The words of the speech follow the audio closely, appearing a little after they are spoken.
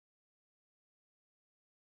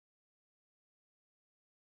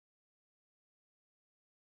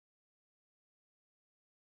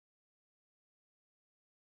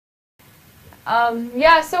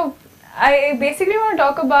Yeah, so I basically want to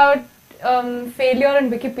talk about failure in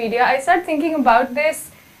Wikipedia. I started thinking about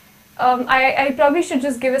this. I probably should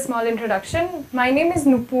just give a small introduction. My name is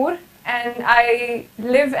Noopur and I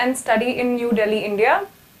live and study in New Delhi, India.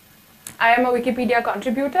 I am a Wikipedia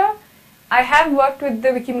contributor. I have worked with the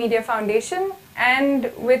Wikimedia Foundation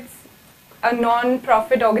and with a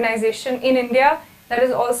non-profit organization in India that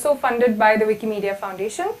is also funded by the Wikimedia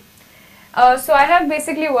Foundation. So I have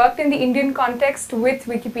basically worked in the Indian context with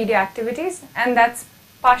Wikipedia activities, and that's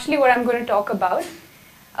partially what I'm going to talk about.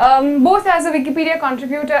 Both as a Wikipedia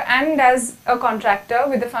contributor and as a contractor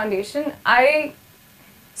with the foundation, I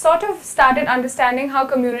sort of started understanding how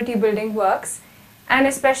community building works, and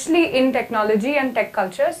especially in technology and tech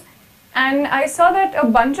cultures. And I saw that a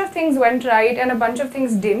bunch of things went right and a bunch of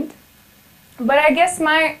things didn't. But I guess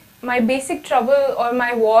my basic trouble or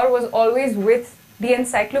my war was always with the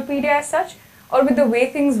encyclopedia as such, or with the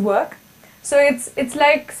way things work. So it's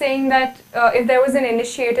like saying that if there was an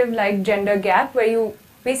initiative like Gender Gap, where you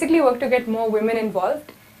basically work to get more women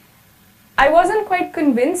involved, I wasn't quite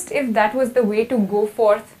convinced if that was the way to go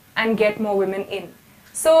forth and get more women in.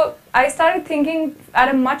 So I started thinking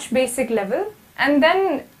at a much basic level, and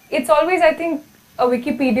then it's always, I think, a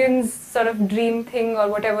Wikipedian's sort of dream thing or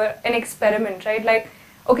whatever, an experiment, right? Like,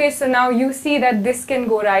 okay, so now you see that this can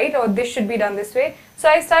go right or this should be done this way. So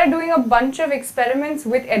I started doing a bunch of experiments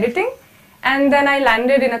with editing, and then I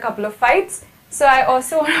landed in a couple of fights. So I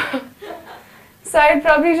also, so I'd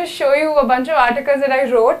probably just show you a bunch of articles that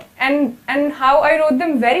I wrote and how I wrote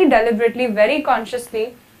them very deliberately, very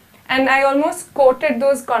consciously. And I almost quoted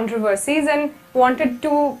those controversies and wanted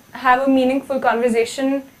to have a meaningful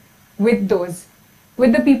conversation with those,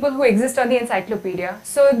 with the people who exist on the encyclopedia.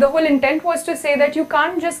 So the whole intent was to say that you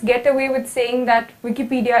can't just get away with saying that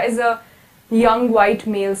Wikipedia is a young white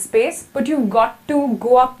male space, but you've got to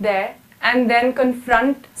go up there and then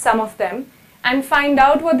confront some of them and find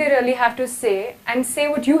out what they really have to say and say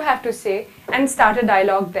what you have to say and start a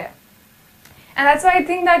dialogue there. And that's why I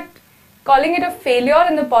think that calling it a failure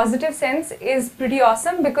in the positive sense is pretty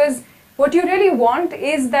awesome, because what you really want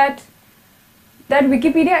is that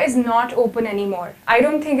Wikipedia is not open anymore. I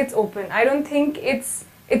don't think it's open. I don't think it's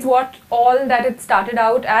what all that it started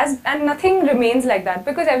out as, and nothing remains like that,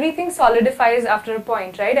 because everything solidifies after a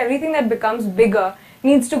point, right? Everything that becomes bigger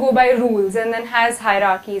needs to go by rules and then has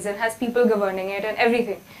hierarchies and has people governing it and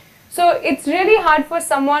everything. So it's really hard for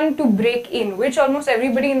someone to break in, which almost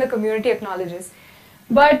everybody in the community acknowledges.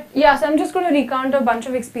 But yeah, so I'm just going to recount a bunch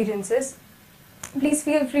of experiences. Please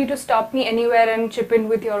feel free to stop me anywhere and chip in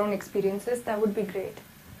with your own experiences. That would be great.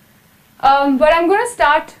 But I'm going to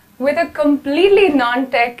start with a completely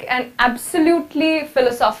non-tech and absolutely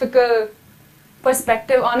philosophical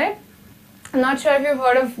perspective on it. I'm not sure if you've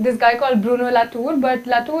heard of this guy called Bruno Latour, but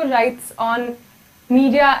Latour writes on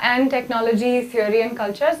media and technology theory and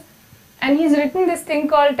cultures. And he's written this thing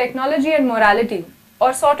called Technology and Morality,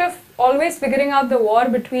 or sort of always figuring out the war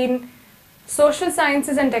between social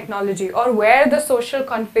sciences and technology, or where the social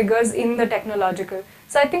configures in the technological.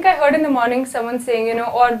 So I think I heard in the morning someone saying,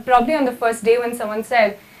 or probably on the first day when someone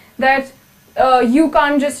said that you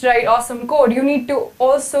can't just write awesome code, you need to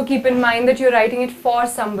also keep in mind that you're writing it for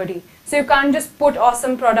somebody. So you can't just put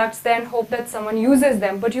awesome products there and hope that someone uses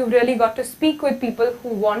them, but you've really got to speak with people who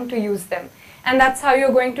want to use them. And that's how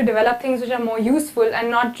you're going to develop things which are more useful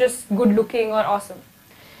and not just good looking or awesome.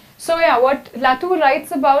 So yeah, what Latour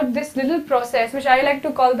writes about this little process, which I like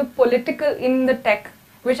to call the political in the tech,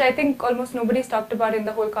 which I think almost nobody's talked about in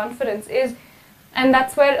the whole conference, is, and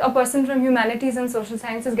that's where a person from humanities and social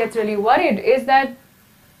sciences gets really worried, is that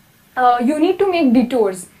you need to make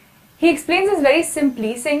detours. He explains this very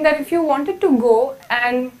simply, saying that if you wanted to go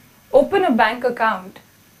and open a bank account,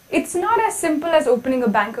 it's not as simple as opening a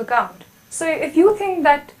bank account. So if you think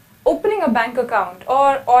that opening a bank account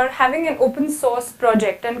or having an open source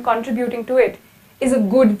project and contributing to it is a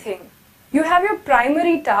good thing, you have your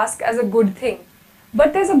primary task as a good thing.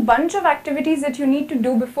 But there's a bunch of activities that you need to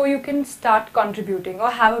do before you can start contributing or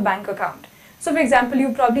have a bank account. So for example,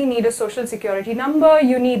 you probably need a social security number,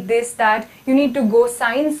 you need this, that, you need to go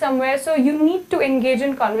sign somewhere. So you need to engage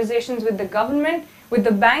in conversations with the government, with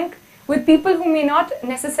the bank, with people who may not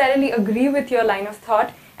necessarily agree with your line of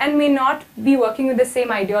thought and may not be working with the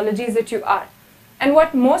same ideologies that you are. And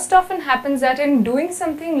what most often happens that in doing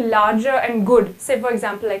something larger and good, say for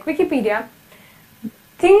example like Wikipedia,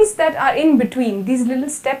 things that are in between, these little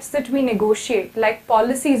steps that we negotiate, like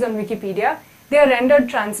policies on Wikipedia, they are rendered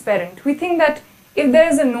transparent. We think that if there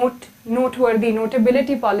is a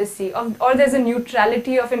notability policy or there's a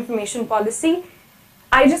neutrality of information policy,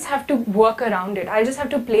 I just have to work around it. I just have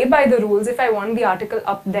to play by the rules if I want the article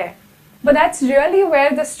up there. But that's really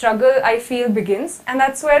where the struggle, I feel, begins, and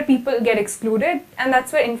that's where people get excluded, and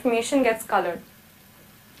that's where information gets colored.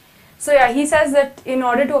 So yeah, he says that in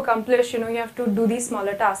order to accomplish, you have to do these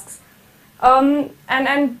smaller tasks.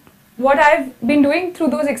 And what I've been doing through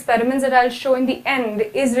those experiments that I'll show in the end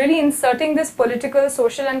is really inserting this political,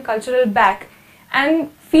 social and cultural back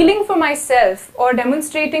and feeling for myself or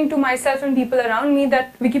demonstrating to myself and people around me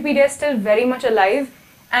that Wikipedia is still very much alive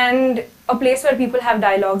and a place where people have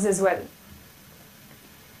dialogues as well.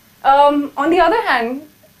 On the other hand,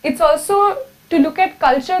 it's also to look at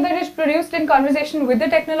culture that is produced in conversation with the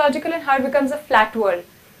technological and how it becomes a flat world.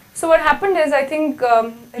 So what happened is, I think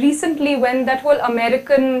recently when that whole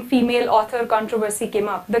American female author controversy came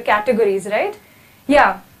up, the categories, right?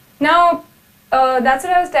 Yeah. Now, that's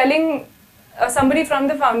what I was telling somebody from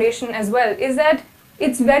the foundation as well, is that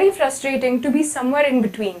it's very frustrating to be somewhere in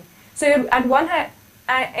between. So you're at one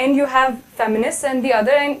end you have feminists and the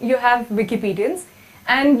other end you have Wikipedians,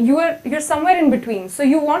 and you're somewhere in between. So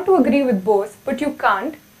you want to agree with both, but you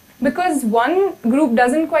can't, because one group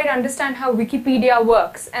doesn't quite understand how Wikipedia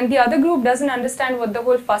works and the other group doesn't understand what the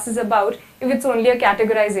whole fuss is about if it's only a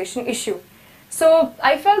categorization issue. So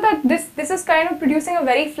I felt that this is kind of producing a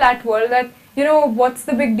very flat world that, what's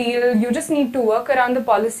the big deal? You just need to work around the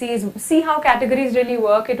policies, see how categories really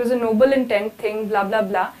work. It was a noble intent thing, blah, blah,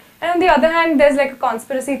 blah. And on the other hand, there's like a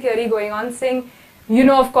conspiracy theory going on saying,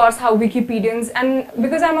 of course, how Wikipedians, and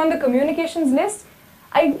because I'm on the communications list,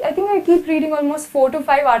 I think I keep reading almost 4 to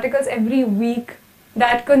 5 articles every week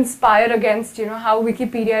that conspire against, how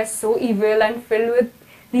Wikipedia is so evil and filled with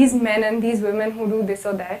these men and these women who do this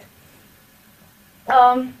or that.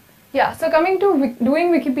 Yeah, so coming to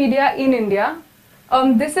doing Wikipedia in India,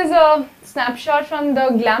 this is a snapshot from the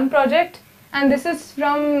GLAM project, and this is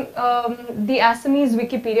from the Assamese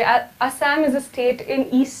Wikipedia. Assam is a state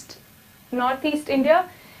in northeast India,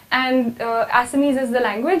 and Assamese is the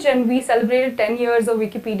language, and we celebrated 10 years of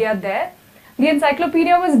Wikipedia there. The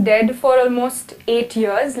encyclopedia was dead for almost 8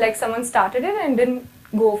 years, like someone started it and didn't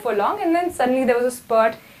go for long, and then suddenly there was a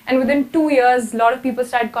spurt, and within 2 years a lot of people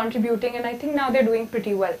started contributing, and I think now they're doing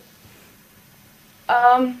pretty well.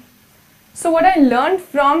 So what I learned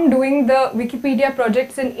from doing the Wikipedia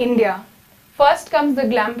projects in India, first comes the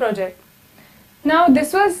GLAM project. Now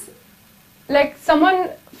this was like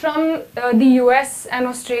someone from the US and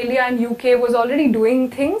Australia and UK was already doing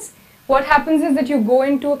things. What happens is that you go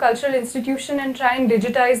into a cultural institution and try and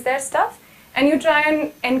digitize their stuff, and you try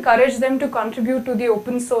and encourage them to contribute to the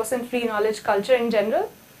open source and free knowledge culture in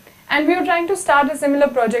general. And we were trying to start a similar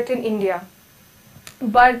project in India.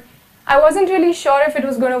 But I wasn't really sure if it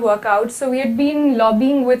was going to work out, so we had been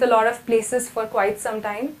lobbying with a lot of places for quite some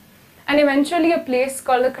time. And eventually a place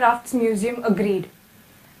called the Crafts Museum agreed.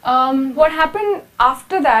 What happened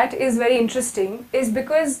after that is very interesting, is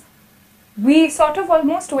because we sort of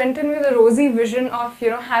almost went in with a rosy vision of,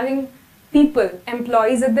 having people,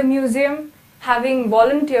 employees at the museum, having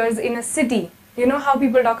volunteers in a city. You know how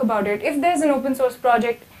people talk about it. If there's an open source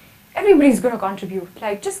project, everybody's going to contribute.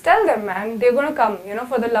 Like, just tell them, man, they're going to come,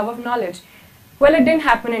 for the love of knowledge. Well, it didn't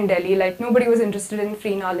happen in Delhi. Like, nobody was interested in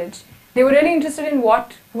free knowledge. They were really interested in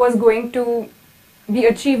what was going to be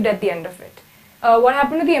achieved at the end of it. What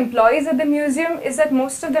happened to the employees at the museum is that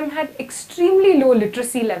most of them had extremely low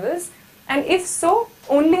literacy levels, and if so,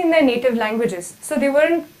 only in their native languages. So they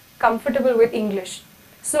weren't comfortable with English.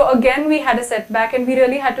 So again, we had a setback, and we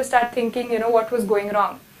really had to start thinking, what was going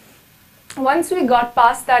wrong. Once we got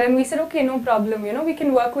past that and we said, okay, no problem, we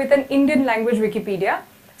can work with an Indian language Wikipedia.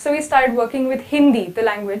 So we started working with Hindi, the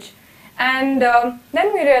language. And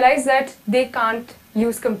then we realized that they can't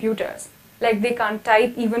use computers. Like, they can't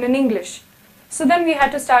type even in English. So then we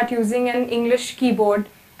had to start using an English keyboard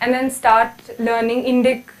and then start learning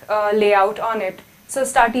Indic layout on it. So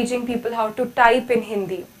start teaching people how to type in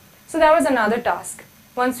Hindi. So that was another task.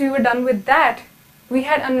 Once we were done with that, we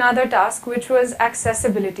had another task, which was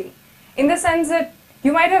accessibility. In the sense that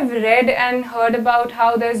you might have read and heard about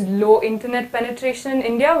how there's low internet penetration in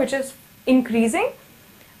India, which is increasing.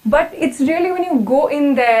 But it's really when you go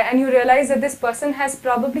in there and you realize that this person has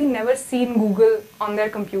probably never seen Google on their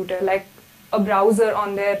computer, like a browser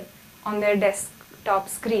on their desktop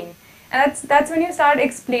screen. And that's when you start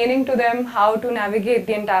explaining to them how to navigate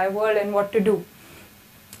the entire world and what to do.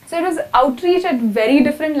 So it was outreach at very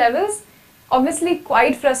different levels. Obviously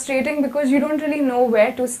quite frustrating because you don't really know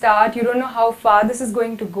where to start, you don't know how far this is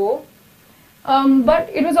going to go. But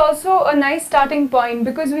it was also a nice starting point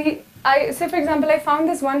because say for example, I found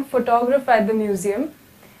this one photographer at the museum,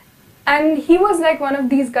 and he was like one of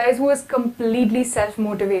these guys who was completely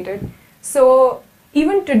self-motivated. So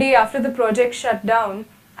even today, after the project shut down,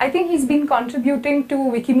 I think he's been contributing to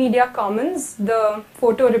Wikimedia Commons, the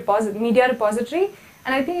media repository,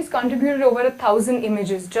 and I think he's contributed over 1,000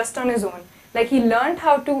 images just on his own. Like, he learned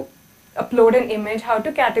how to upload an image, how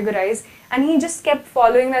to categorize, and he just kept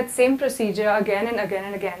following that same procedure again and again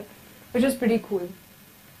and again, which was pretty cool.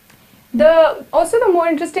 Also, the more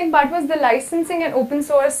interesting part was the licensing and open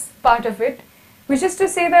source part of it, which is to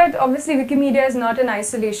say that obviously Wikimedia is not in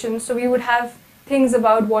isolation, so we would have things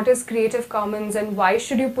about what is Creative Commons and why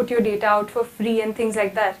should you put your data out for free and things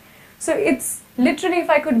like that. So it's literally, if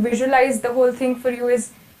I could visualize the whole thing for you,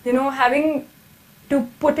 is, you know, having to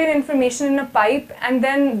put in information in a pipe and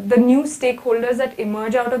then the new stakeholders that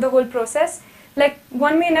emerge out of the whole process. Like,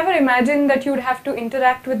 one may never imagine that you would have to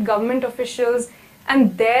interact with government officials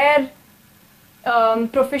and their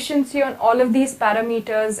proficiency on all of these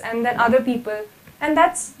parameters, and then other people. And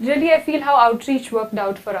that's really, I feel, how outreach worked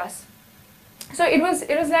out for us. So it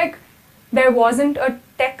was like there wasn't a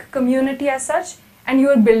tech community as such, and you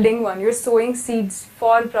were building one. You're sowing seeds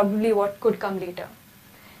for probably what could come later.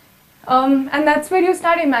 And that's where you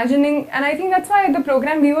start imagining, and I think that's why the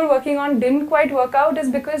program we were working on didn't quite work out, is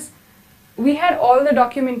because we had all the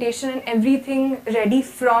documentation and everything ready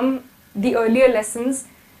from the earlier lessons,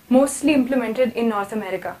 mostly implemented in North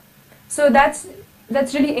America. So that's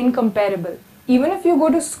really incomparable. Even if you go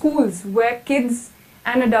to schools where kids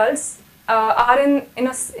and adults are in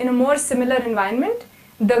a more similar environment,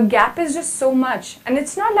 the gap is just so much. And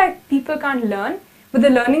it's not like people can't learn, but the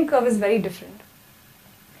learning curve is very different.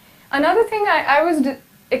 Another thing, I was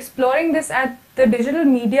exploring this at the Digital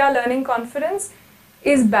Media Learning Conference,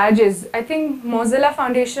 is badges. I think Mozilla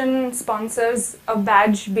Foundation sponsors a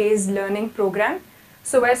badge-based learning program,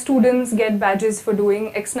 so where students get badges for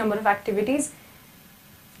doing X number of activities.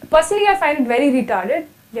 Personally, I find it very retarded.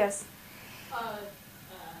 Yes? I'm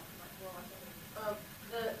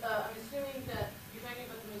assuming that you're talking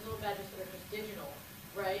about the Mozilla badges that are just digital,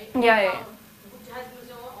 right? Yeah. Has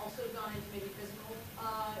Mozilla also gone into maybe physical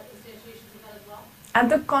instantiations of that as well? At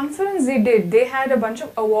the conference they did. They had a bunch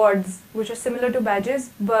of awards which are similar to badges,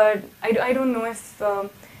 but I don't know if,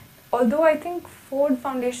 although I think Ford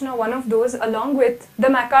Foundation or one of those, along with the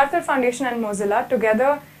MacArthur Foundation and Mozilla,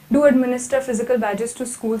 together do administer physical badges to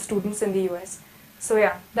school students in the US. So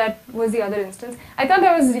yeah, that was the other instance. I thought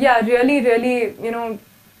that was, yeah, really, you know,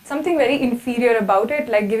 something very inferior about it,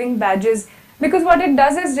 like giving badges, because what it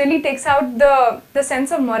does is really takes out the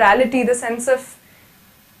sense of morality, the sense of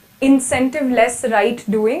incentive-less right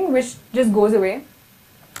doing, which just goes away.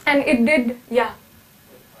 And it did, yeah.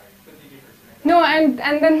 No, and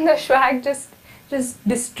then the swag just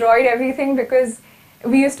destroyed everything, because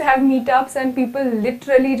we used to have meetups and people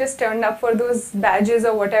literally just turned up for those badges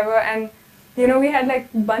or whatever, and you know, we had like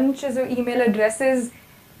bunches of email addresses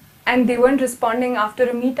and they weren't responding after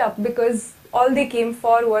a meetup because all they came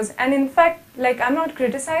for was, and in fact, like, I'm not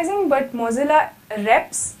criticizing, but Mozilla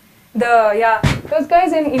reps, those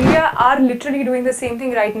guys in India are literally doing the same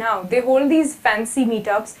thing right now. They hold these fancy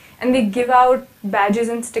meetups and they give out badges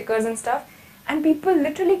and stickers and stuff, and people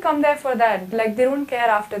literally come there for that. Like, they don't care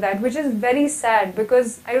after that, which is very sad,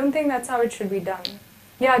 because I don't think that's how it should be done.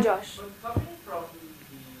 Yeah, Josh. But coming from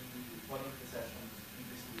one of the sessions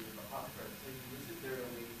previously in the conference, is there a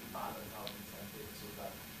way to balance out incentives so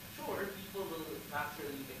that, sure, people will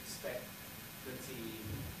naturally expect, let's say,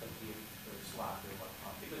 a gift or swag or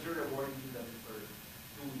whatnot, because you're rewarding them for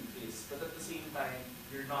doing this, but at the same time,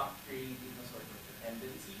 you're not creating a sort of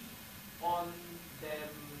dependency on them,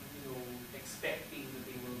 you know, expecting that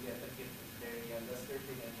they will get a gift of their unless they're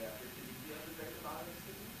taking any effort to be on the direct balance.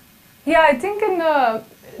 Yeah, I think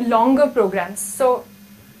in longer programs. So,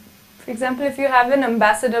 for example, if you have an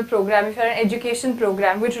ambassador program, if you have an education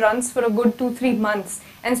program which runs for a good 2-3 months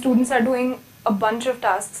and students are doing a bunch of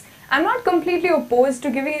tasks, I'm not completely opposed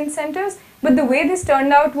to giving incentives, but the way this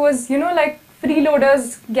turned out was, you know, like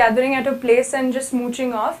freeloaders gathering at a place and just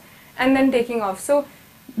mooching off and then taking off. So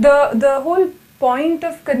the whole point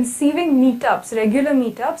of conceiving meetups, regular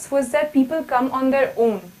meetups, was that people come on their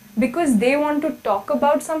own because they want to talk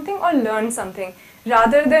about something or learn something,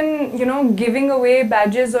 rather than, you know, giving away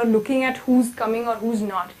badges or looking at who's coming or who's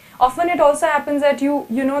not. Often it also happens that you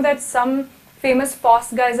know that some famous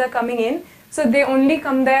FOSS guys are coming in, so they only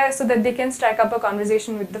come there so that they can strike up a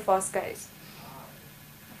conversation with the FOSS guys.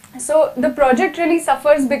 So the project really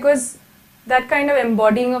suffers because that kind of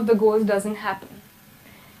embodying of the goals doesn't happen.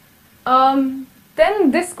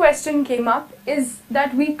 Then this question came up, is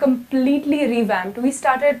that we completely revamped. We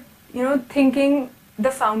started, you know, thinking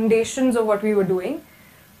the foundations of what we were doing,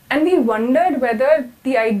 and we wondered whether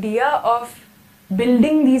the idea of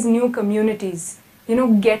building these new communities, you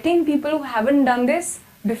know, getting people who haven't done this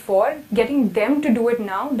before, getting them to do it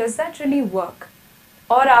now, does that really work?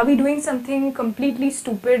 Or are we doing something completely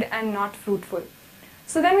stupid and not fruitful?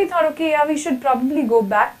 So then we thought, okay, yeah, we should probably go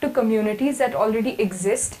back to communities that already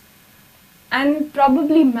exist and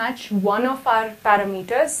probably match one of our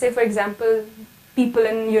parameters, say for example, people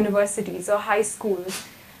in universities or high schools,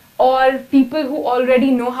 or people who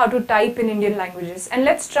already know how to type in Indian languages, and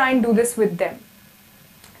let's try and do this with them.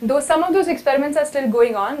 Though some of those experiments are still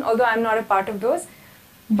going on, although I'm not a part of those,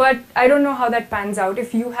 but I don't know how that pans out.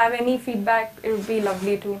 If you have any feedback, it would be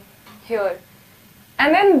lovely to hear.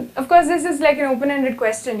 And then, of course, this is like an open-ended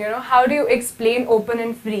question, you know, how do you explain open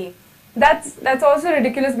and free? That's also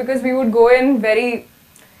ridiculous because we would go in very,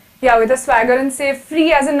 with a swagger and say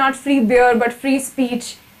free as in not free beer, but free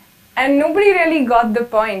speech. And nobody really got the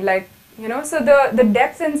point, like, you know, so the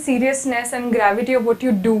depth and seriousness and gravity of what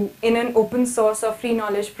you do in an open source or free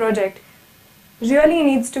knowledge project really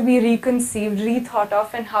needs to be reconceived, rethought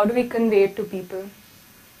of, and how do we convey it to people?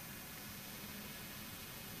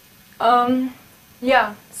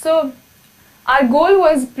 So our goal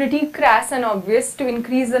was pretty crass and obvious, to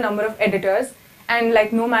increase the number of editors, and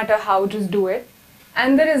like no matter how, just do it.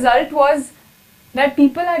 And the result was that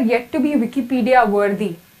people are yet to be Wikipedia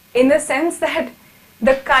worthy, in the sense that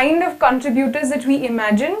the kind of contributors that we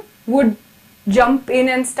imagine would jump in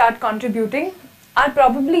and start contributing are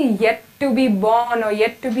probably yet to be born or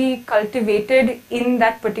yet to be cultivated in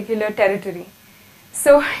that particular territory.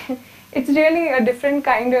 So it's really a different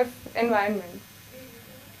kind of environment.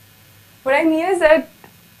 What I mean is that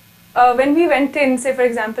when we went in, say for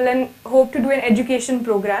example, and hoped to do an education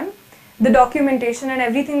program, the documentation and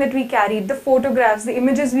everything that we carried, the photographs, the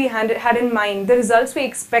images we had in mind, the results we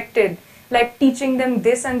expected, like teaching them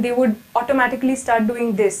this and they would automatically start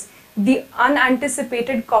doing this, the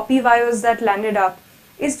unanticipated copy bios that landed up,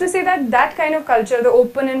 is to say that that kind of culture, the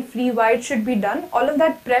open and free, why it should be done, all of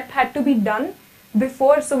that prep had to be done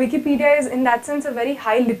before. So Wikipedia is in that sense a very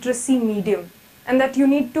high literacy medium, and that you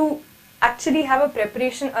need to actually have a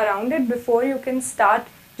preparation around it before you can start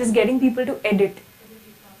just getting people to edit.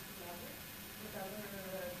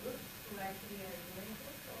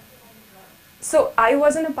 So I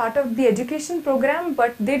wasn't a part of the education program,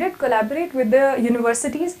 but they did collaborate with the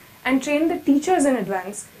universities and train the teachers in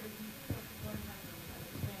advance.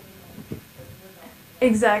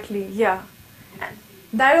 Exactly, yeah.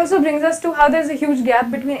 That also brings us to how there's a huge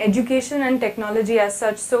gap between education and technology as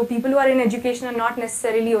such. So people who are in education are not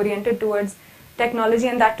necessarily oriented towards technology,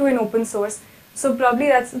 and that too in open source. So probably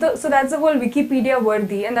that's the whole Wikipedia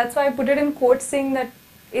worthy, and that's why I put it in quotes saying that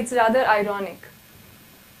it's rather ironic.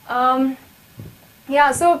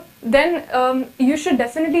 So then you should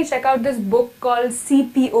definitely check out this book called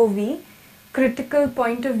CPOV, Critical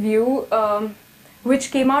Point of View,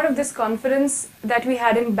 which came out of this conference that we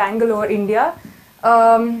had in Bangalore, India,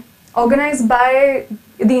 organized by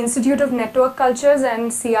the Institute of Network Cultures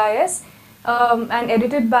and CIS, and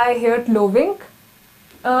edited by Geert Lovink.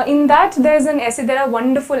 In that there's an essay, there are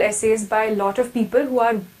wonderful essays by a lot of people who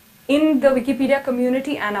are in the Wikipedia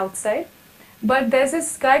community and outside. But there's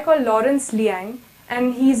this guy called Lawrence Liang,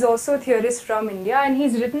 and he's also a theorist from India, and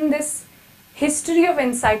he's written this history of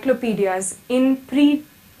encyclopedias in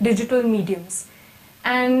pre-digital mediums.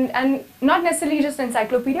 And not necessarily just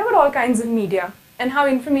encyclopedia, but all kinds of media, and how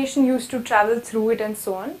information used to travel through it and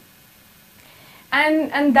so on.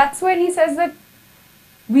 And that's where he says that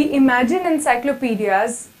we imagine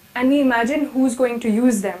encyclopedias and we imagine who's going to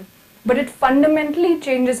use them, but it fundamentally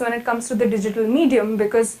changes when it comes to the digital medium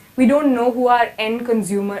because we don't know who our end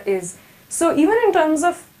consumer is. So even in terms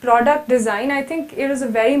of product design, I think it is a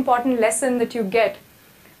very important lesson that you get,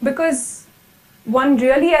 because one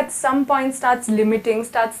really at some point starts limiting,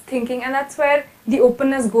 starts thinking, and that's where the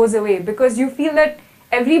openness goes away, because you feel that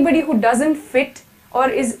everybody who doesn't fit or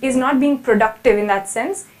is not being productive in that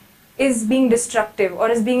sense is being destructive or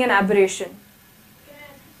is being an aberration. Can I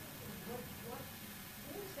ask you something?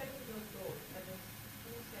 Who set those goals? That is,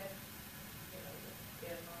 who said,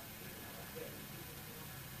 they're not free,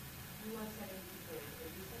 who are setting these goals?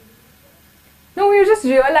 Are you setting these goals? No, we were just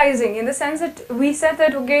realizing, in the sense that we said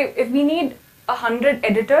that, okay, if we need 100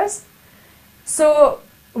 editors, so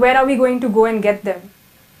where are we going to go and get them?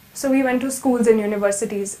 So we went to schools and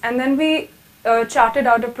universities, and then we charted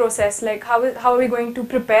out a process, like how are we going to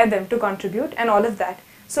prepare them to contribute and all of that.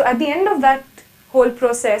 So at the end of that whole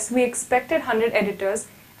process, we expected 100 editors,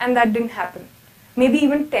 and that didn't happen. Maybe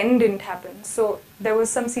even 10 didn't happen. So there was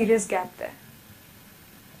some serious gap there.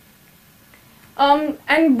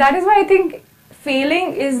 And that is why I think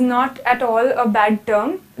failing is not at all a bad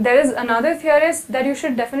term. There is another theorist that you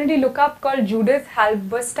should definitely look up called Judith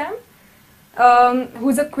Halberstam.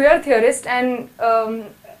 who's a queer theorist and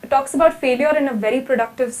talks about failure in a very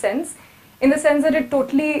productive sense, in the sense that it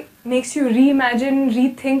totally makes you reimagine,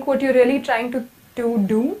 rethink what you're really trying to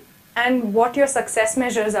do and what your success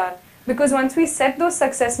measures are. Because once we set those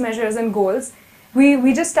success measures and goals,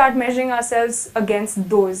 we just start measuring ourselves against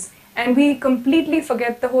those. And we completely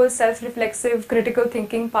forget the whole self-reflexive, critical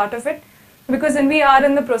thinking part of it. Because then we are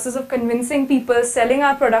in the process of convincing people, selling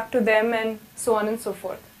our product to them, and so on and so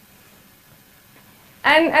forth.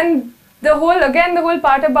 And the whole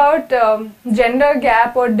part about gender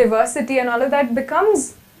gap or diversity and all of that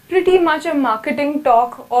becomes pretty much a marketing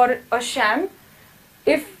talk or a sham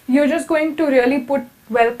if you're just going to really put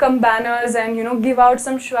welcome banners and give out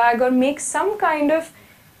some swag or make some kind of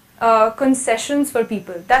concessions for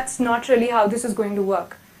people. That's not really how this is going to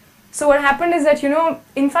work. So what happened is that,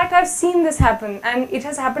 in fact, I've seen this happen, and it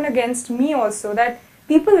has happened against me also, that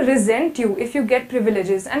people resent you if you get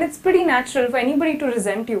privileges. And it's pretty natural for anybody to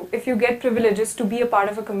resent you if you get privileges to be a part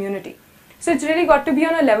of a community. So it's really got to be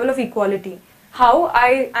on a level of equality. How?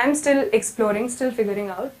 I'm still exploring, still figuring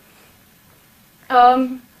out.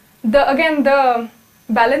 The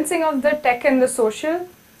balancing of the tech and the social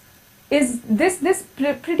is this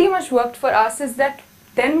pretty much worked for us, is that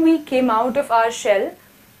then we came out of our shell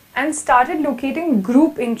and started locating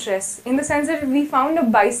group interests, in the sense that if we found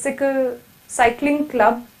a cycling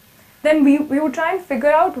club, then we would try and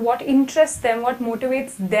figure out what interests them, what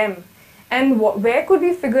motivates them, and where could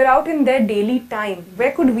we figure out in their daily time,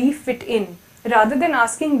 where could we fit in, rather than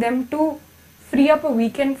asking them to free up a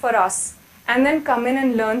weekend for us and then come in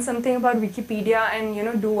and learn something about Wikipedia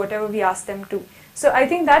and do whatever we ask them to. So I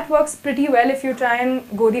think that works pretty well if you try and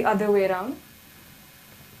go the other way around.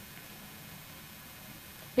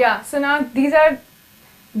 Yeah, so now these are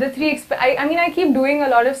the three, I keep doing a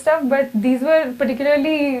lot of stuff, but these were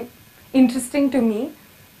particularly interesting to me.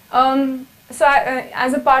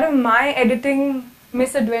 As a part of my editing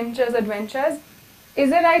adventures, is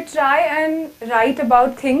that I try and write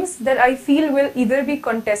about things that I feel will either be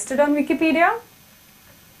contested on Wikipedia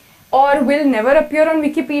or will never appear on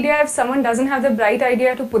Wikipedia if someone doesn't have the bright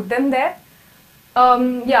idea to put them there.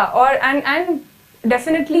 And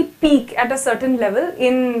definitely peak at a certain level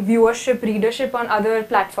in viewership, readership on other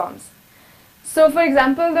platforms. So for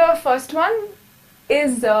example, the first one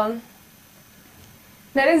is, there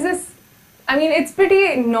is this, it's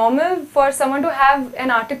pretty normal for someone to have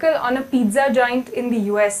an article on a pizza joint in the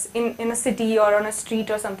US, in a city or on a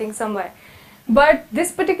street or something somewhere. But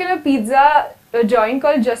this particular pizza joint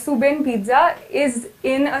called Jasuben Pizza is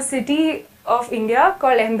in a city of India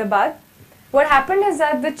called Ahmedabad. What happened is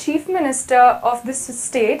that the chief minister of this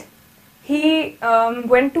state, he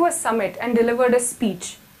went to a summit and delivered a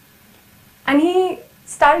speech. And he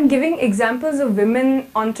started giving examples of women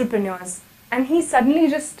entrepreneurs. And he suddenly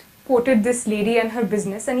just quoted this lady and her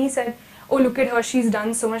business, and he said, oh, look at her, she's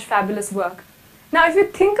done so much fabulous work. Now, if you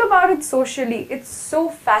think about it socially, it's so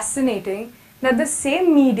fascinating that the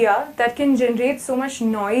same media that can generate so much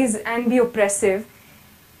noise and be oppressive,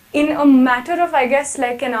 in a matter of, I guess,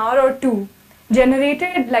 like an hour or two,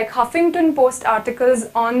 generated like Huffington Post articles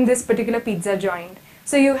on this particular pizza joint.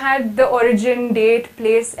 So you had the origin, date,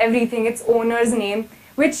 place, everything, its owner's name,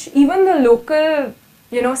 which even the local,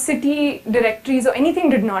 city directories or anything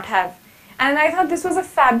did not have. And I thought this was a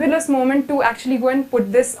fabulous moment to actually go and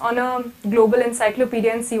put this on a global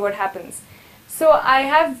encyclopedia and see what happens. So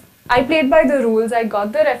I played by the rules, I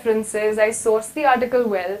got the references, I sourced the article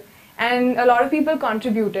well, and a lot of people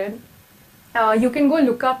contributed. You can go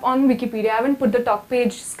look up on Wikipedia. I haven't put the top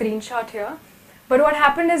page screenshot here. But what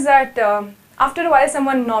happened is that after a while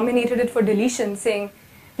someone nominated it for deletion, saying,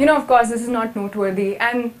 of course this is not noteworthy.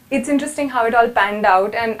 And it's interesting how it all panned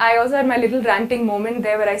out. And I also had my little ranting moment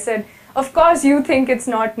there where I said, of course you think it's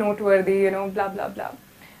not noteworthy, blah, blah, blah.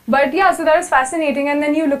 But yeah, so that was fascinating. And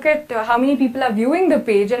then you look at how many people are viewing the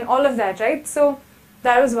page and all of that, right? So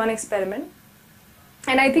that was one experiment.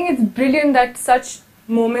 And I think it's brilliant that such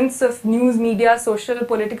moments of news, media, social,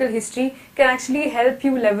 political history can actually help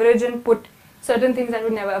you leverage and put certain things that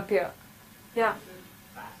would never appear. Yeah.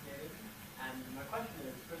 Fascinating. And my question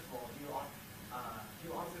is, first of all, do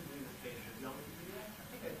you also believe this page should be on Wikipedia? I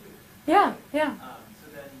think I do. Yeah, yeah.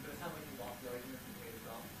 So then, but it sounds like you lost the argument from the page as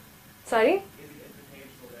well. Sorry? Is the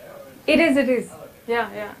page still there? Or It is. Oh,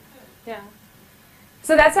 okay. Yeah.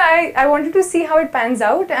 So that's why I wanted to see how it pans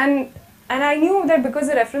out, and I knew that because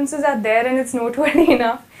the references are there and it's noteworthy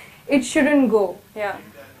enough, it shouldn't go. Yeah.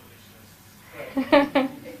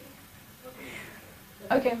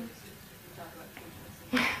 Okay.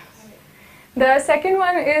 The second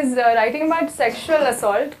one is writing about sexual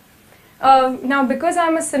assault. Now, because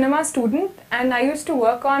I'm a cinema student and I used to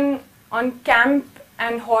work on on camp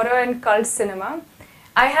and horror and cult cinema.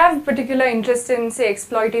 I have particular interest in, say,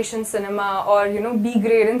 exploitation cinema or, B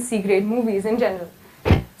grade and C grade movies in general.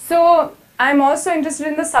 So I'm also interested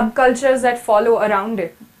in the subcultures that follow around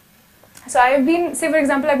it. So I've been, say for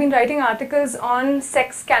example, I've been writing articles on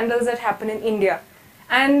sex scandals that happen in India.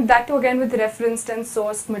 And that too again with referenced and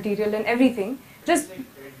sourced material and everything. Just,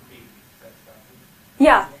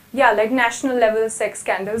 yeah, like national level sex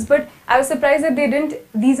scandals. But I was surprised that they didn't,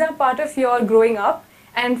 these are part of your growing up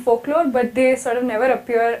and folklore, but they sort of never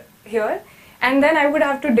appear here. And then I would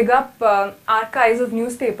have to dig up archives of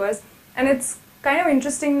newspapers. And it's kind of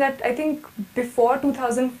interesting that I think before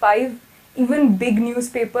 2005, even big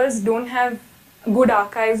newspapers don't have good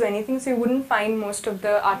archives or anything, so you wouldn't find most of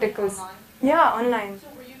the articles. Online? Yeah, online. So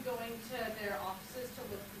were you going to their offices to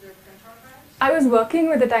look for their print archives? I was working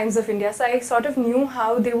with the Times of India, so I sort of knew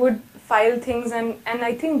how they would file things, and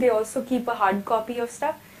I think they also keep a hard copy of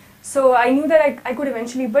stuff. So I knew that I could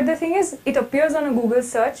eventually, but the thing is, it appears on a Google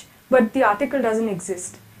search, but the article doesn't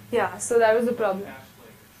exist. Yeah, so that was the problem.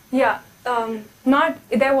 Yeah,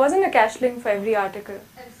 there wasn't a cache link for every article.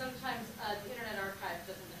 And sometimes the Internet Archive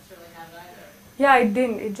doesn't necessarily have it either. Yeah, it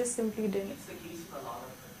didn't. It just simply didn't. It's the case in a lot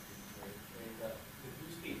of countries, right? Where the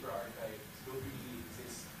newspaper archives don't really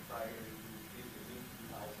exist prior to the late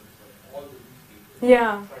 2000s, but all the newspapers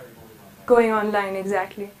Yeah, started going online. going online,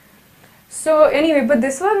 exactly. So anyway, but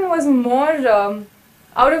this one was more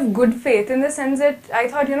out of good faith in the sense that I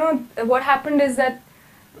thought, what happened is that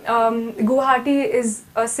Guwahati is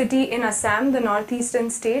a city in Assam, the northeastern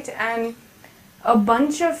state, and a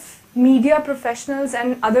bunch of media professionals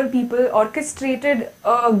and other people orchestrated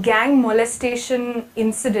a gang molestation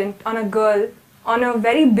incident on a girl on a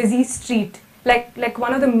very busy street, like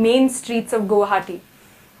one of the main streets of Guwahati.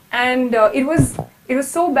 And it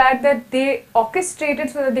was so bad that they orchestrated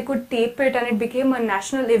so that they could tape it, and it became a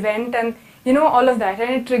national event, and all of that, and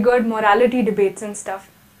it triggered morality debates and stuff.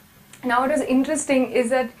 Now what was interesting is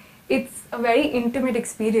that it's a very intimate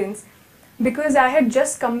experience because I had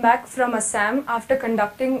just come back from Assam after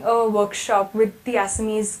conducting a workshop with the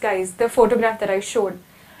Assamese guys, the photograph that I showed.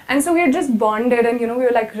 And so we had just bonded, and we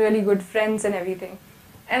were like really good friends and everything.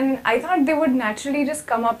 And I thought they would naturally just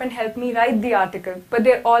come up and help me write the article, but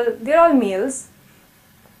they're all males.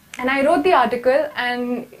 And I wrote the article,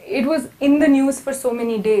 and it was in the news for so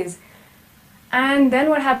many days. And then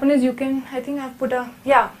what happened is I think I've put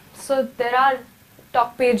so there are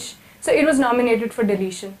talk page. So it was nominated for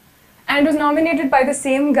deletion. And it was nominated by the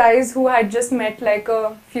same guys who I had just met like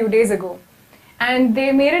a few days ago. And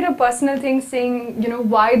they made it a personal thing saying,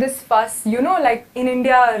 why this fuss? Like in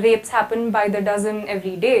India, rapes happen by the dozen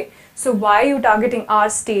every day. So why are you targeting our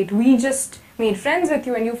state? We just made friends with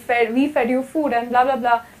you and we fed you food and blah, blah,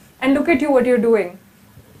 blah. And look at you, what you're doing.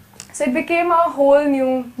 So it became a whole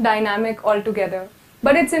new dynamic altogether.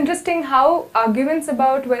 But it's interesting how arguments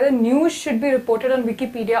about whether news should be reported on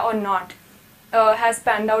Wikipedia or not has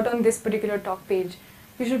panned out on this particular talk page.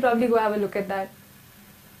 You should probably go have a look at that.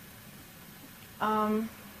 Yeah.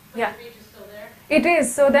 The page is still there? It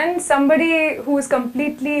is. So then somebody who is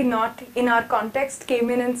completely not in our context came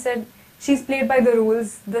in and said, she's played by the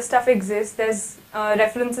rules, the stuff exists, there's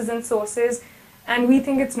references and sources, and we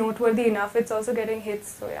think it's noteworthy enough. It's also getting hits,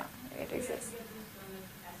 so yeah, it exists.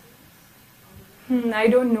 I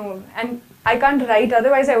don't know, and I can't write,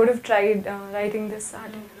 otherwise I would have tried writing this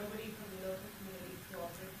article. Nobody from the local community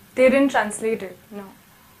co-authored? They didn't translate it, no.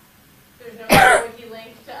 There's no wiki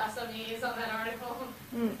link to Assamese on that article?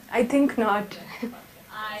 I think not.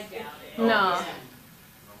 I doubt it. No.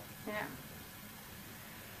 Yeah.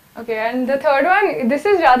 Okay, and the third one, this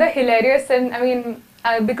is rather hilarious, and I mean,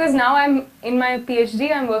 because now I'm in my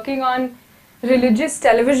PhD, I'm working on religious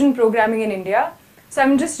television programming in India. So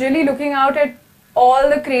I'm just really looking out at all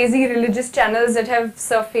the crazy religious channels that have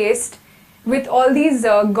surfaced with all these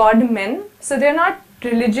god men. So they're not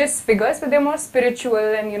religious figures, but they're more spiritual,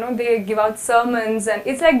 and they give out sermons, and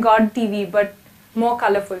it's like God TV but more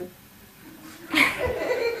colorful.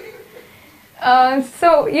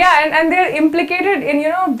 So yeah, and they're implicated in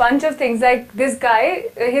a bunch of things. Like this guy,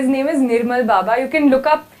 his name is Nirmal Baba. You can look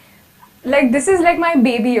up. Like this is like my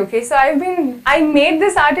baby. Okay, so I made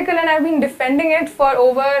this article and I've been defending it for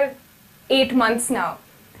over 8 months now.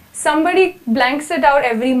 Somebody blanks it out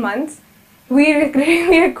every month. We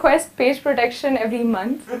request page protection every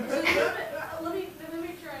month. So, let me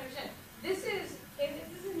make sure I understand. This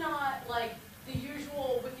is not like the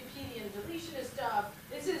usual Wikipedian deletionist stuff.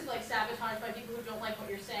 This is like sabotage by people who don't like what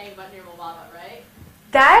you're saying about Nirmal Baba, right?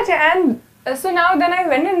 That and so now then I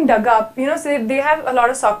went and dug up, so they have a lot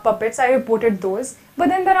of sock puppets, I reported those. But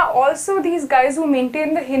then there are also these guys who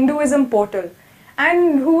maintain the Hinduism portal.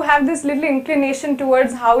 and who have this little inclination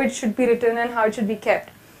towards how it should be written and how it should be kept.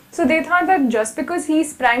 So they thought that just because he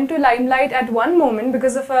sprang to limelight at one moment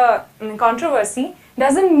because of a controversy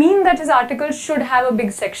doesn't mean that his article should have a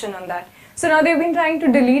big section on that. So now they've been trying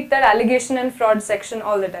to delete that allegation and fraud section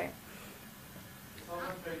all the time.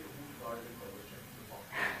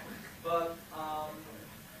 But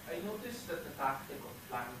I noticed that the tactic of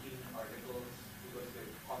flanking articles because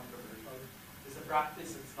they're controversial is a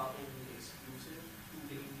practice that's not only exclusive to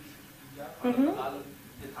the English Wikipedia, but the Tagalog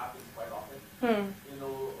it happens quite often. You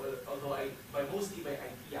know, although mostly by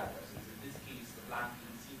IP addresses, in this case the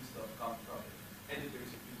flanking seems to have come from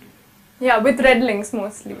editors of Wikipedia. Yeah, with red links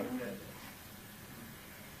mostly.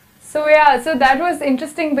 So yeah, so that was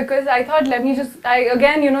interesting because I thought, let me just,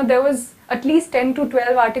 again, you know, there was at least 10 to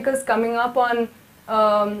 12 articles coming up on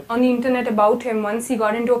the internet about him once he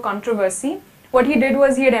got into a controversy. What he did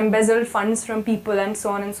was he had embezzled funds from people and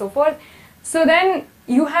so on and so forth. So then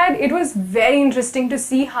it was very interesting to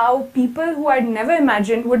see how people who I'd never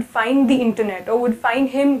imagined would find the internet or would find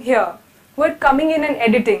him here were coming in and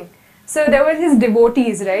editing. So there were his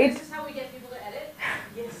devotees, right? This is how we get people to edit?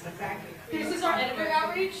 Yes, exactly. This is our editor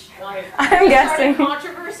outreach? I'm guessing.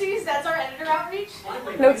 Controversies, that's our editor outreach?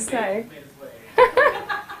 Looks like.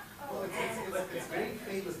 Well, it's very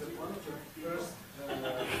famous that one of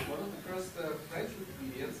the first French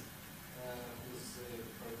Wikipedians, who's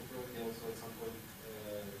probably also at some point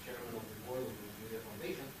chairman of the board of the Wikimedia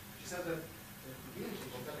Foundation, she said that she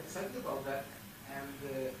got excited about that, and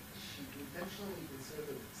she intentionally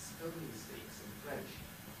inserted spelling mistakes in French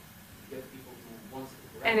to get people to want to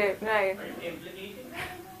correct. Edit, right. Are you implicating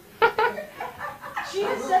that? She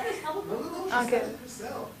has said this publicly. No, she Okay. said it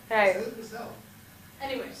herself. Right. She said it herself.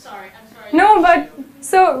 Anyway, sorry, I'm sorry. No, but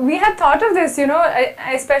so we had thought of this, you know,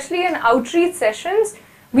 especially in outreach sessions,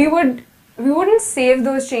 we wouldn't save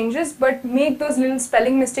those changes, but make those little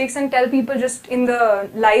spelling mistakes and tell people just in the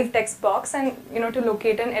live text box and, you know, to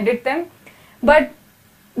locate and edit them. But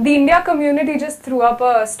the India community just threw up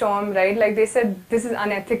a storm, right? Like they said, this is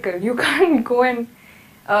unethical. You can't go and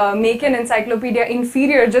make an encyclopedia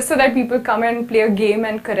inferior just so that people come and play a game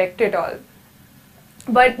and correct it all.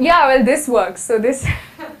 But yeah, well, this works. So this.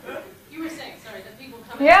 You were saying, sorry, that people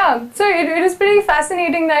come in. Yeah, so it is pretty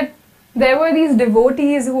fascinating that there were these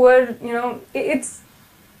devotees who were, you know, it's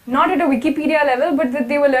not at a Wikipedia level, but that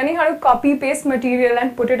they were learning how to copy paste material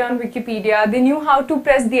and put it on Wikipedia. They knew how to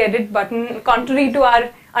press the edit button, contrary to our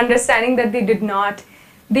understanding that they did not.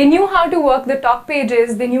 They knew how to work the talk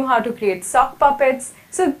pages, they knew how to create sock puppets,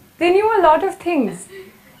 so they knew a lot of things.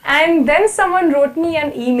 And then someone wrote me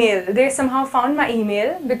an email. They somehow found my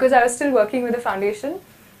email because I was still working with the foundation.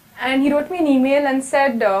 And he wrote me an email and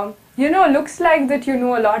said, you know, looks like that you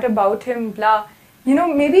know a lot about him, blah. You know,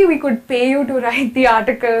 maybe we could pay you to write the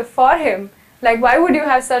article for him. Like, why would you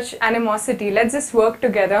have such animosity? Let's just work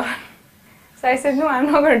together. So I said, no, I'm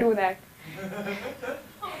not going to do that.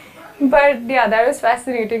 But yeah, that was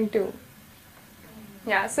fascinating too.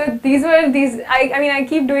 Yeah, so these were these, I mean, I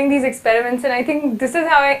keep doing these experiments and I think this is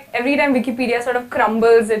how every time Wikipedia sort of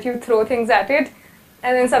crumbles, that you throw things at it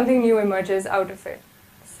and then something new emerges out of it.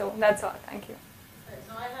 So that's all, thank you. Alright,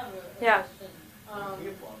 so I have a Yeah. question. We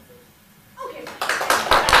applaud this. Okay.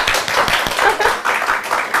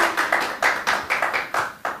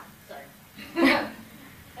 Sorry.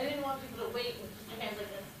 I didn't want people to wait with just their hands like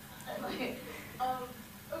this.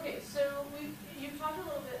 Okay, so you've talked a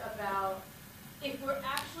little bit about if we're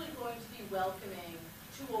actually going to be welcoming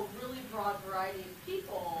to a really broad variety of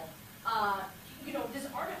people, you know, this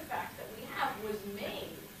artifact that we have was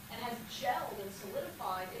made and has gelled and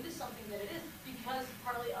solidified into something that it is because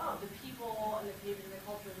partly of the people and the behavior and the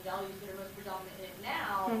culture and the values that are most predominant in it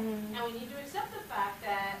now. Mm-hmm. And we need to accept the fact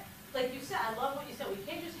that, like you said, I love what you said, we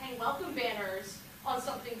can't just hang welcome banners on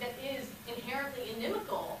something that is inherently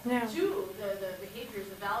inimical Yeah. to the behaviors,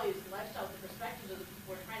 the values, the lifestyles, the perspectives of the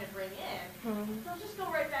people we're trying to bring in. Mm-hmm. They'll just go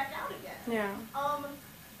right back out again. Yeah.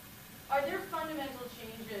 Are there fundamental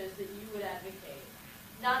changes that you would advocate,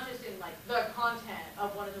 not just in like the content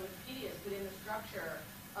of one of the Wikipedias, but in the structure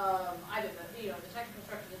of either the the technical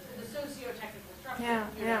structure, the socio-technical structure,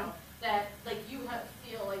 know, that like you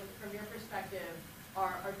feel like from your perspective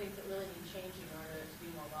are things that really need changing in order to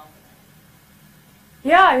be more welcoming?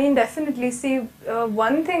 Yeah, I mean, definitely. See,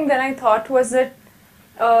 one thing that I thought was that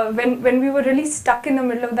when we were really stuck in the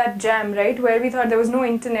middle of that jam, right, where we thought there was no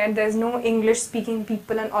internet, there's no English-speaking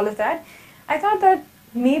people and all of that, I thought that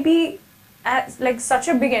maybe as like such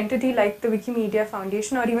a big entity like the Wikimedia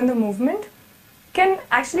Foundation or even the movement can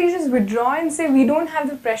actually just withdraw and say we don't have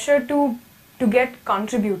the pressure to get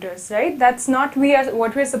contributors, right? That's not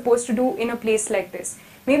what we're supposed to do in a place like this.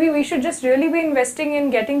 maybe we should just really be investing in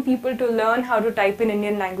getting people to learn how to type in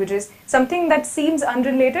Indian languages, something that seems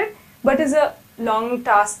unrelated but is a long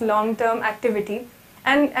task, long-term activity.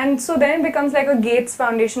 And so then it becomes like a Gates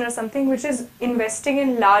Foundation or something which is investing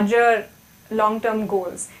in larger long-term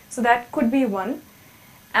goals. So that could be one.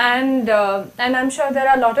 And I'm sure there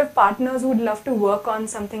are a lot of partners who would love to work on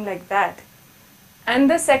something like that. And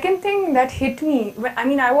the second thing that hit me, I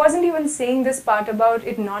mean, I wasn't even saying this part about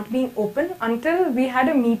it not being open until we had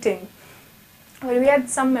a meeting where we had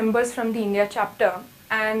some members from the India chapter,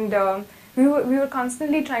 and we were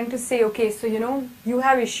constantly trying to say, okay, so you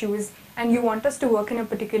have issues and you want us to work in a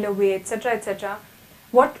particular way, etc., etc.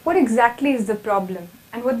 What exactly is the problem?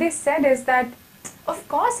 And what they said is that, of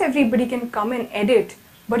course, everybody can come and edit,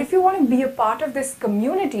 but if you want to be a part of this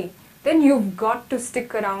community, then you've got to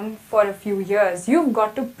stick around for a few years. You've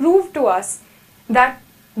got to prove to us that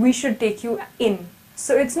we should take you in.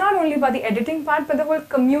 So it's not only about the editing part, but the whole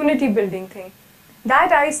community building thing.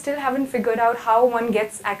 That I still haven't figured out how one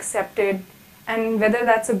gets accepted and whether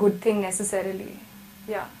that's a good thing necessarily.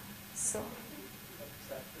 Yeah, so.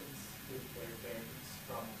 Acceptance with their varies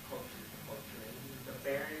from culture to culture. I mean, the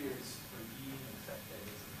barriers for being accepted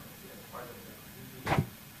is part of the community.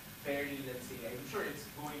 Very, let's say, I'm sure it's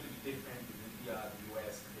going to be different in India, the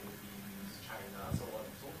US, the Philippines, China, so on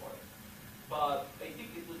and so forth. But I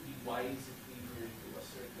think it would be wise if we were to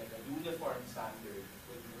assert like a uniform standard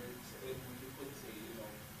when we could say,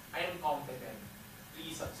 I am competent,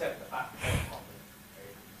 please accept the fact that I'm competent.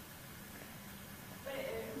 Right? But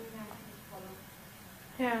we have to follow.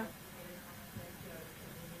 Yeah.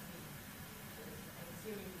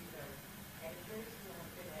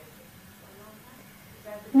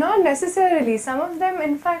 Not necessarily. Some of them,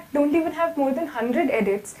 in fact, don't even have more than 100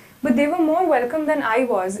 edits, but they were more welcome than I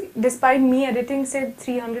was, despite me editing, say,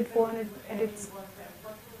 300, 400 edits.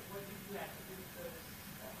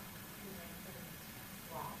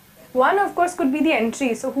 One, of course, could be the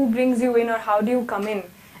entry. So who brings you in or how do you come in?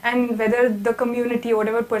 And whether the community or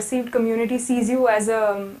whatever perceived community sees you as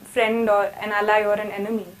a friend or an ally or an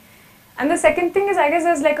enemy. And the second thing is, I guess,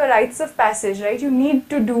 there's like a rites of passage, right? You need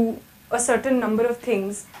to do a certain number of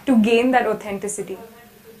things to gain that authenticity. Was that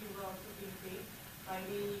because you were also being paid by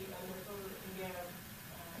the local India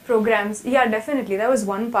Programs, yeah, definitely. That was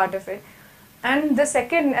one part of it. And the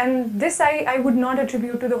second, and this I would not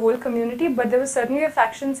attribute to the whole community, but there was certainly a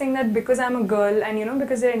faction saying that because I'm a girl and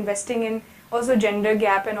because they're investing in also gender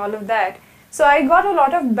gap and all of that. So I got a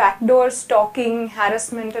lot of backdoor stalking,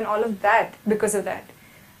 harassment and all of that because of that.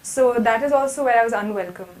 So that is also where I was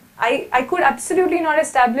unwelcome. I could absolutely not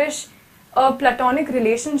establish a platonic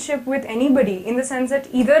relationship with anybody in the sense that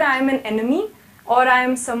either I am an enemy or I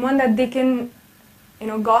am someone that they can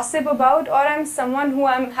gossip about, or I'm someone who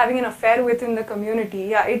I'm having an affair with in the community.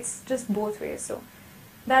 Yeah, it's just both ways. So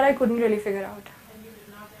that I couldn't really figure out. and you did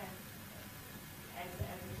not as a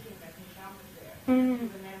team, that Nisham was there. Mm. You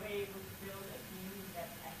were never able to build a community that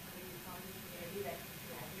actually found the community that you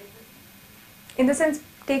collaborate with. In the sense,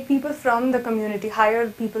 take people from the community, hire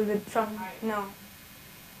people from, no.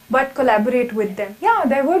 But collaborate with them. Yeah,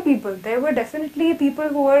 there were people. There were definitely people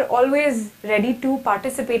who were always ready to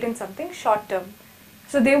participate in something short term.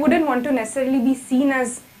 So they wouldn't want to necessarily be seen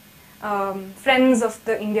as friends of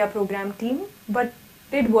the India program team, but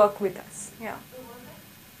they'd work with us. Yeah. So was that,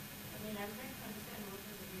 I mean, I'm trying to understand what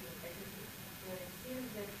was the view of legacy. So it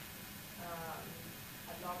seems that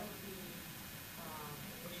a lot of the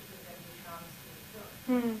initiatives that Nisham's team took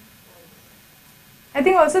was I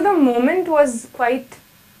think also the moment was quite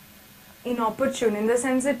inopportune in the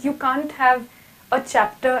sense that you can't have a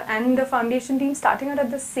chapter and the foundation team starting out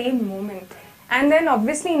at the same moment. And then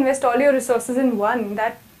obviously invest all your resources in one.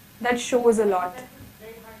 That shows a lot. that was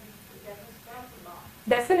very hard to that was felt a lot.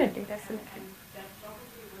 Definitely. And that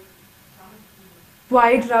probably was some of the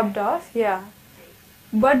Why it rubbed off, yeah. states.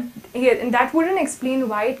 But yeah, and that wouldn't explain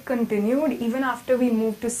why it continued even after we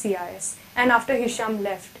moved to CIS and after Hisham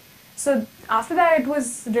left. So after that it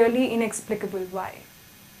was really inexplicable why.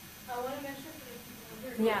 I want to mention for the people who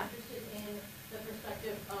are Yeah. interested in the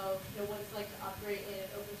perspective of what it's like to operate in an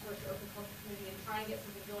open source or open culture community and try and get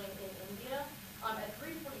something going in India. At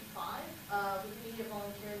 3:45, Wikimedia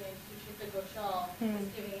volunteer named Suchita Ghoshal is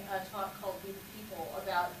giving a talk called "We the People"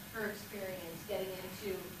 about her experience getting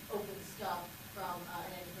into open stuff from an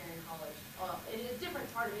engineering college. In a different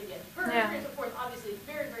part of India. Her Yeah. experience, of course, obviously is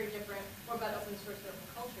very, very different, more about open source and open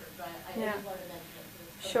culture, but I Yeah. just wanted to mention it. 'Cause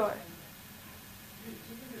it's Sure. Do you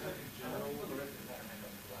think there's like a general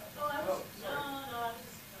Oh, I was, Oh, no, sorry. I was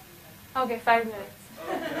just. Okay, 5 minutes.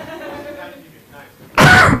 Kind of keep it nice.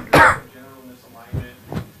 There's a general misalignment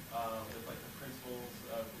with like the principles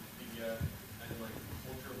of Wikipedia and like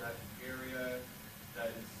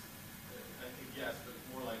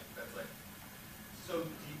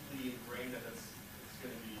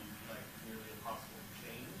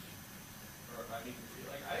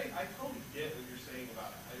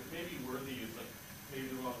maybe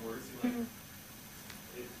the wrong words. Mhm.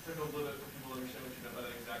 It took a little bit for people to understand what you meant by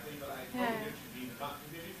that exactly, but I Yeah. totally get what you mean.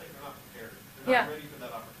 Maybe it's like they're not prepared. They're Yeah. not ready for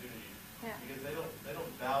that opportunity. Yeah. Because they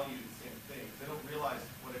don't value the same things. They don't realize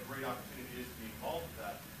what a great opportunity is to be involved with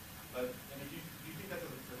that. But I mean, do you think that's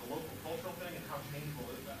a local cultural thing, and how changeable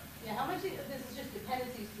is that? Yeah, how much of this is just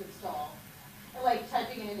dependencies to install, and like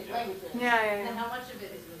typing in Indic languages? Yeah. And how much of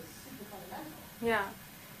it is really super fundamental? Yeah.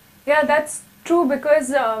 Yeah, that's true because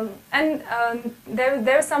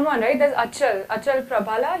there's someone, right? There's Achal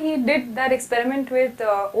Prabhala. He did that experiment with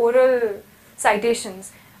oral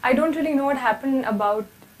citations. I don't really know what happened about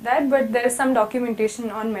that, but there's some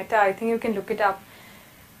documentation on Meta. I think you can look it up.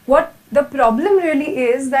 What the problem really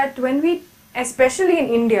is that when we, especially in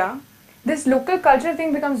India, this local culture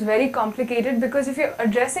thing becomes very complicated because if you're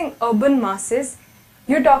addressing urban masses,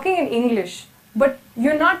 you're talking in English, but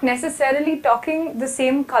you're not necessarily talking the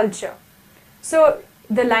same culture. So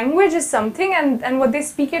the language is something and what they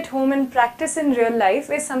speak at home and practice in real life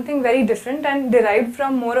is something very different and derived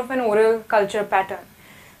from more of an oral culture pattern.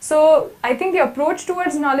 So I think the approach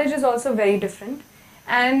towards knowledge is also very different,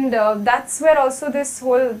 and that's where also this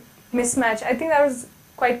whole mismatch, I think that was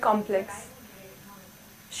quite complex.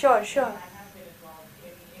 Sure. I have been involved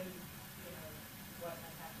in what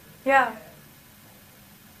has happened. Yeah.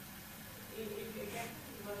 It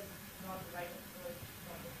actually was not the right approach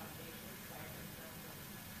from the foundation side in terms of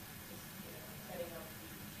just, setting up the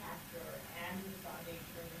chapter and the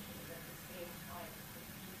foundation initiative at the same time.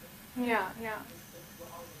 Yeah, This is the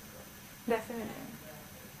wrong approach. definitely. And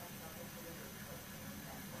it has nothing to do with from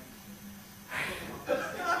that point.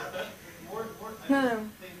 No.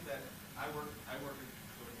 I think that I work in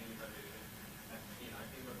sort of manufacturing, and I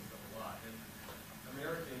think about this stuff a lot. And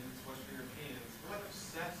Americans, Western Europeans, we're like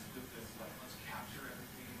obsessed with this, like, let's capture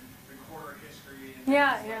everything, record our history, and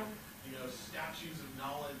Yeah. statues of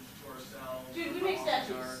knowledge to ourselves. Dude, we make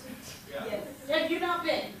statues. Yeah. Have you not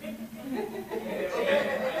been? Okay.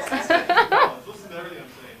 Listen to everything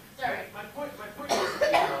I'm saying. Sorry. My point is,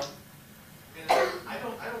 and I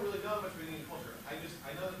don't really know much about Indian culture.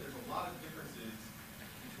 I know that there's a lot of differences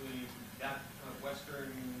between that kind of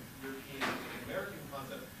Western European and American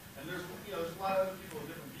concept, and there's a lot of other people with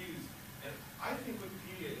different views. And I think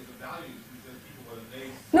Wikipedia is a value to those people, whether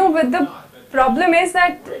they No, but the problem is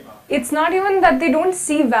that it's not even that they don't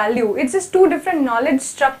see value. It's just two different knowledge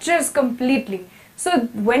structures completely. So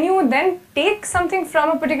when you then take something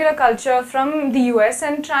from a particular culture, from the US,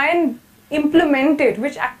 and try and implement it,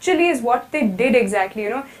 which actually is what they did exactly,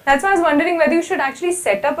 That's why I was wondering whether you should actually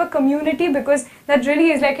set up a community, because that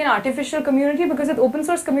really is like an artificial community, because with open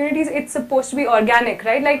source communities, it's supposed to be organic,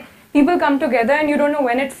 right? Like people come together and you don't know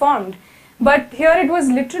when it formed. But here it was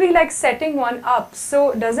literally like setting one up.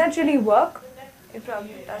 So does that really work? It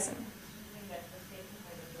probably doesn't.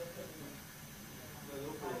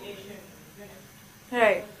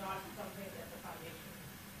 Right.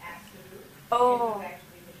 Oh.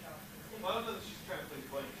 Well, I don't know that she's trying to play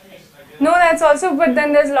blank. No, that's also, but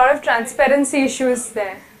then there's a lot of transparency issues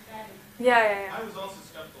there. Yeah. I was also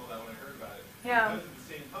skeptical of that when I heard about it. Yeah. Because of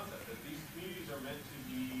the same concept, that these communities are meant to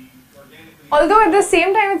be organically... Although at the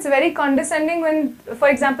same time, it's very condescending when, for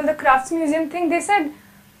example, the Crafts Museum thing, they said,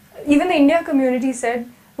 even the India community said,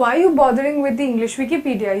 why are you bothering with the English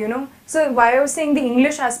Wikipedia, So why I was saying the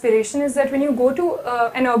English aspiration is that when you go to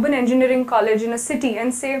an urban engineering college in a city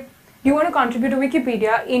and say, do you want to contribute to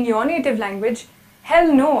Wikipedia in your native language?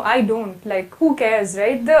 Hell no, I don't. Like, who cares,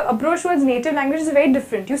 right? The approach towards native language is very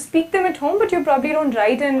different. You speak them at home, but you probably don't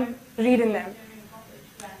write and read in them.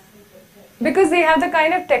 Because they have the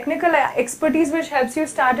kind of technical expertise which helps you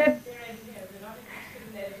start it.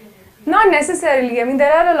 Not necessarily. I mean,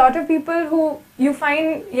 there are a lot of people who you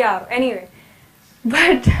find, anyway.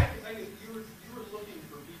 But... You were looking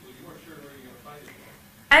for people, you weren't sure where you were going to find it.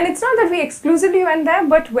 And it's not that we exclusively went there,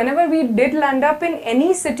 but whenever we did land up in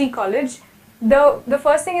any city college, the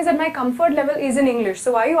first thing is that my comfort level is in English.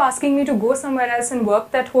 So why are you asking me to go somewhere else and work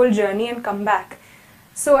that whole journey and come back?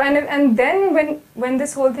 So, and then when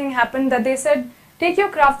this whole thing happened, that they said, take your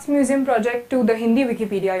Crafts Museum project to the Hindi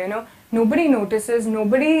Wikipedia, Nobody notices,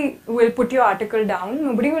 nobody will put your article down,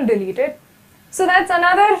 nobody will delete it. So that's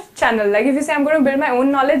another channel. Like if you say I'm going to build my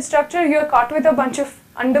own knowledge structure, you're caught with a bunch of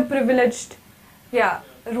underprivileged,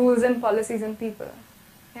 rules and policies and people.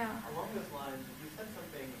 Yeah. Along those lines, you said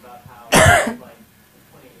something about how, like, 20,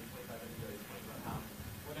 25 minutes ago, you talked about how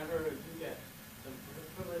whenever you get some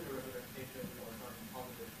privilege or representation or some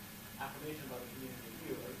positive affirmation about the community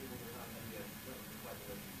view, other people will not then get quite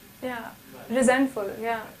the way you do. Yeah. Right. Resentful,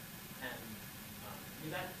 yeah. And I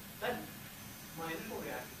mean, that my initial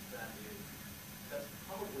reaction to that is that's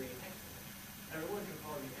probably excellent. Everyone can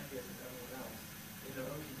probably be envious of everyone else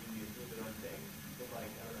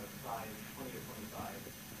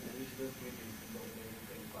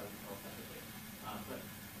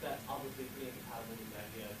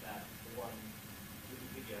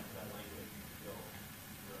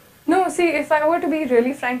see, if I were to be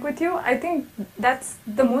really frank with you, I think that's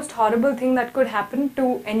the most horrible thing that could happen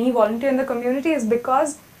to any volunteer in the community, is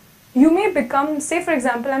because you may become, say for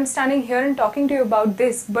example, I'm standing here and talking to you about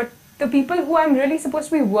this, but the people who I'm really supposed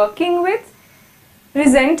to be working with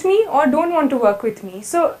resent me or don't want to work with me.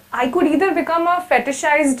 So I could either become a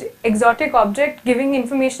fetishized exotic object giving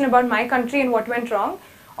information about my country and what went wrong,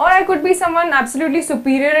 or I could be someone absolutely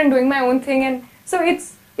superior and doing my own thing. And so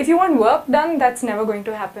it's, if you want work done, that's never going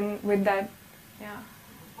to happen with that. Yeah.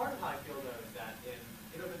 Part of how I feel though is that in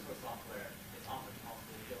open source software, it's often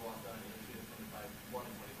possible to get a lot done in a 1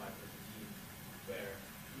 and 25 person team, where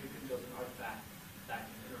you can build an artifact that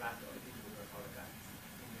can interact with other people with those artifacts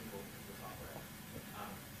in the open source software.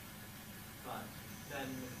 But then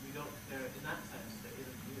we don't, in that sense, there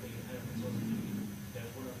isn't really an open source community. There's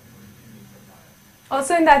one open source community for Fire.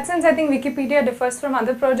 Also in that sense, I think Wikipedia differs from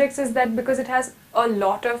other projects is that because it has a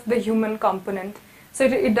lot of the human component. So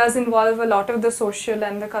it does involve a lot of the social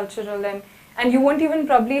and the cultural, and you won't even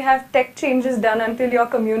probably have tech changes done until your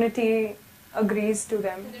community agrees to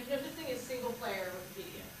them. And there's no such thing as single player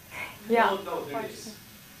Wikipedia. Yeah. No, there is.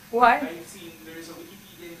 Why? I've seen there is a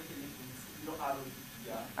Wikipedia in the Philippines, Ilocano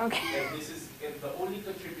Wikipedia. Okay. And the only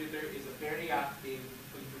contributor is a very active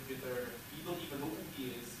contributor. We don't even know who he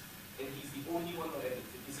is, and he's the only one who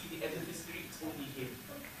edits it. You see, the edit history, it's only him.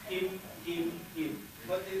 Him.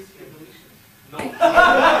 What is evolution? No. Because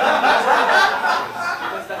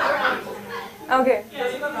that Okay. he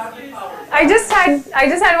doesn't have admin powers. I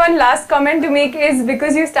just had one last comment to make, is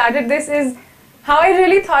because you started this, is how I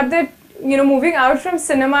really thought that, you know, moving out from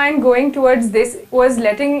cinema and going towards this was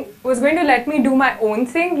going to let me do my own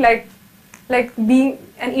thing, like being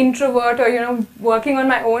an introvert or, you know, working on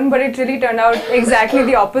my own, but it really turned out exactly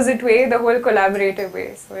the opposite way, the whole collaborative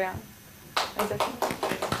way. So yeah.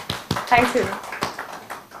 Thanks, Siri.